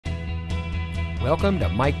Welcome to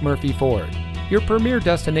Mike Murphy Ford, your premier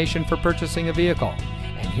destination for purchasing a vehicle.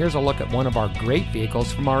 And here's a look at one of our great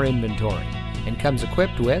vehicles from our inventory, and comes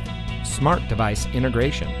equipped with smart device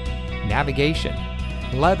integration, navigation,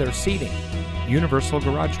 leather seating, universal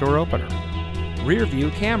garage door opener, rear view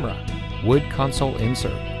camera, wood console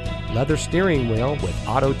insert, leather steering wheel with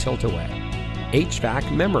auto tilt-away,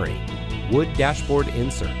 HVAC memory, wood dashboard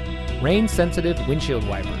insert, rain-sensitive windshield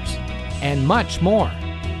wipers, and much more.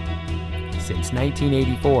 Since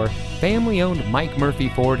 1984, family-owned Mike Murphy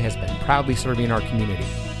Ford has been proudly serving our community.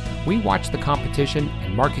 We watch the competition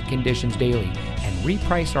and market conditions daily and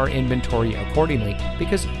reprice our inventory accordingly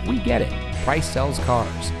because we get it. Price sells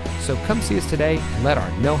cars. So come see us today and let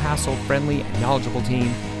our no-hassle, friendly, and knowledgeable team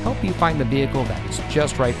help you find the vehicle that is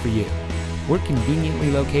just right for you. We're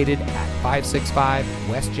conveniently located at 565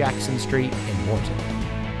 West Jackson Street in Morton.